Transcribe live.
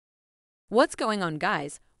What's going on,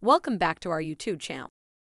 guys? Welcome back to our YouTube channel.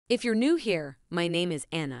 If you're new here, my name is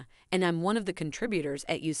Anna, and I'm one of the contributors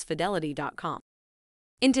at Fidelity.com.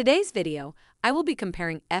 In today's video, I will be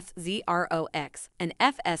comparing FZROX and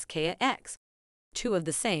FSKAX, two of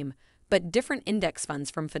the same but different index funds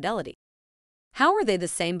from Fidelity. How are they the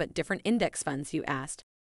same but different index funds, you asked?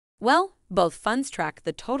 Well, both funds track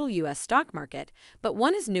the total U.S. stock market, but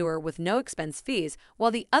one is newer with no expense fees,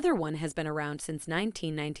 while the other one has been around since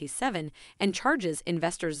 1997 and charges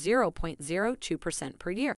investors 0.02%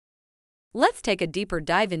 per year. Let's take a deeper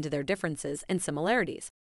dive into their differences and similarities.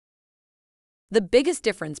 The biggest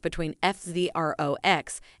difference between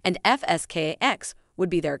FZROX and FSKAX would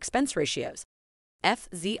be their expense ratios.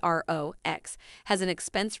 FZROX has an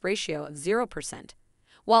expense ratio of 0%.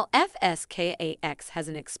 While FSKAX has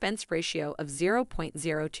an expense ratio of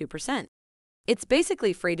 0.02%. It's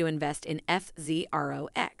basically free to invest in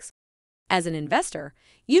FZROX. As an investor,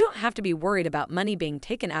 you don't have to be worried about money being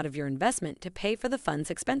taken out of your investment to pay for the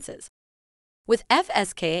fund's expenses. With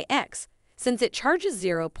FSKAX, since it charges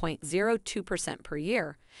 0.02% per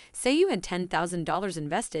year, say you had $10,000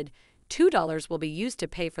 invested, $2 will be used to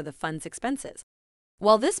pay for the fund's expenses.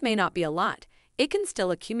 While this may not be a lot, it can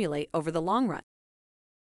still accumulate over the long run.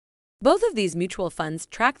 Both of these mutual funds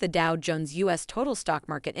track the Dow Jones U.S. Total Stock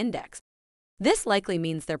Market Index. This likely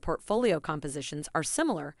means their portfolio compositions are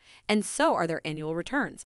similar, and so are their annual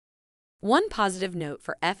returns. One positive note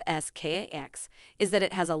for FSKAX is that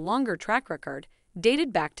it has a longer track record,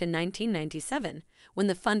 dated back to 1997, when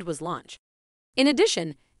the fund was launched. In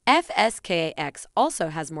addition, FSKAX also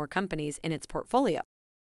has more companies in its portfolio.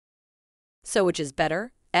 So which is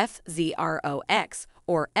better, FZROX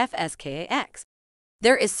or FSKAX?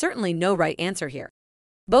 There is certainly no right answer here.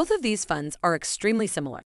 Both of these funds are extremely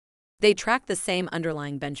similar. They track the same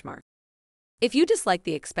underlying benchmark. If you dislike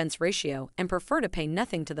the expense ratio and prefer to pay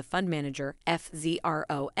nothing to the fund manager,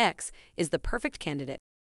 FZROX is the perfect candidate.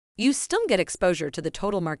 You still get exposure to the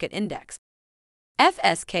total market index.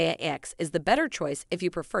 FSKAX is the better choice if you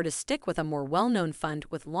prefer to stick with a more well-known fund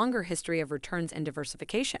with longer history of returns and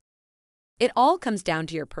diversification. It all comes down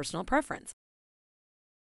to your personal preference.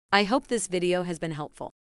 I hope this video has been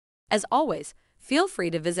helpful. As always, feel free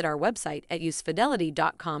to visit our website at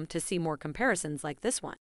usefidelity.com to see more comparisons like this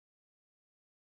one.